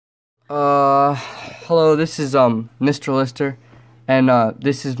Hello, this is Mr. Lister, and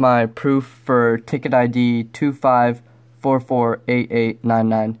this is my proof for ticket ID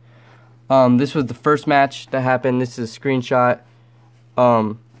 25448899. This was the first match that happened. This is a screenshot.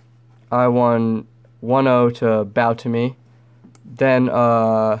 I won 1-0 to Bow to Me. Then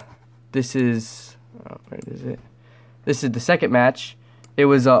this is where is it? This is the second match. It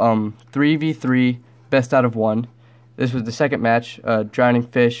was a 3v3 best out of 1. This was the second match, Drowning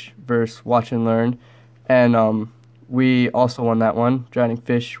Fish versus Watch and Learn, and we also won that one. Drowning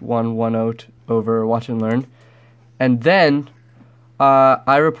Fish won 1-0 over Watch and Learn. And then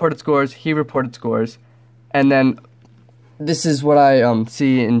I reported scores, he reported scores, and then this is what I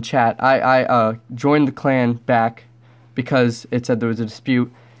see in chat. I joined the clan back because it said there was a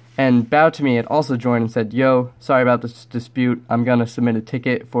dispute, and Bow to Me had also joined and said, "Yo, sorry about this dispute. I'm gonna submit a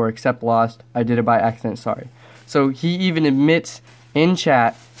ticket for accept lost. I did it by accident, sorry." So he even admits in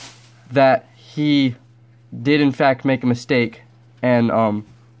chat that he did in fact make a mistake and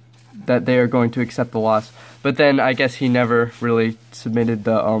that they are going to accept the loss. But then I guess he never really submitted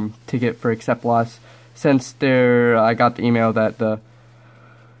the ticket for accept loss since I got the email that that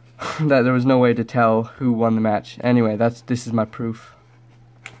there was no way to tell who won the match. Anyway, this is my proof.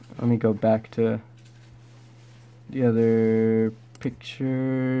 Let me go back to the other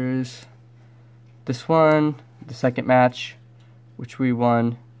pictures. This one, the second match, which we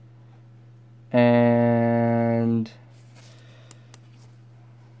won, and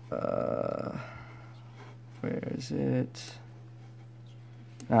where is it?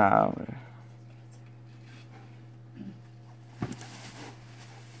 Oh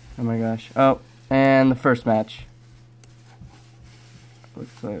my gosh. Oh, and the first match.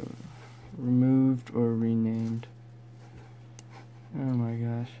 Looks like removed or renamed. Oh my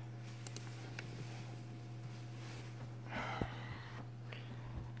gosh.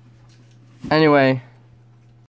 Anyway,